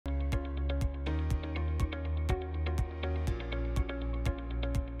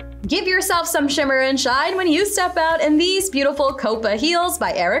Give yourself some shimmer and shine when you step out in these beautiful Copa heels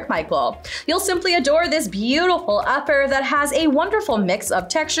by Eric Michael. You'll simply adore this beautiful upper that has a wonderful mix of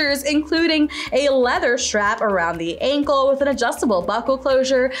textures, including a leather strap around the ankle with an adjustable buckle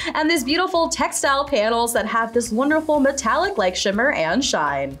closure, and these beautiful textile panels that have this wonderful metallic-like shimmer and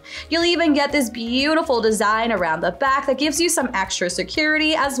shine. You'll even get this beautiful design around the back that gives you some extra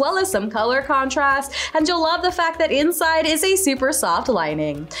security as well as some color contrast, and you'll love the fact that inside is a super soft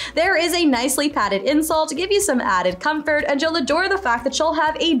lining. There is a nicely padded insole to give you some added comfort, and you'll adore the fact that you'll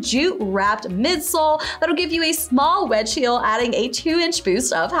have a jute-wrapped midsole that'll give you a small wedge heel, adding a 2-inch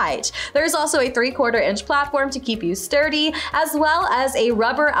boost of height. There's also a 3/4-inch platform to keep you sturdy, as well as a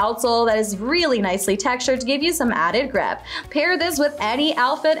rubber outsole that is really nicely textured to give you some added grip. Pair this with any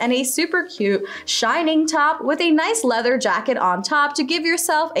outfit and a super cute shining top with a nice leather jacket on top to give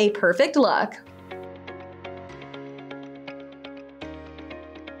yourself a perfect look.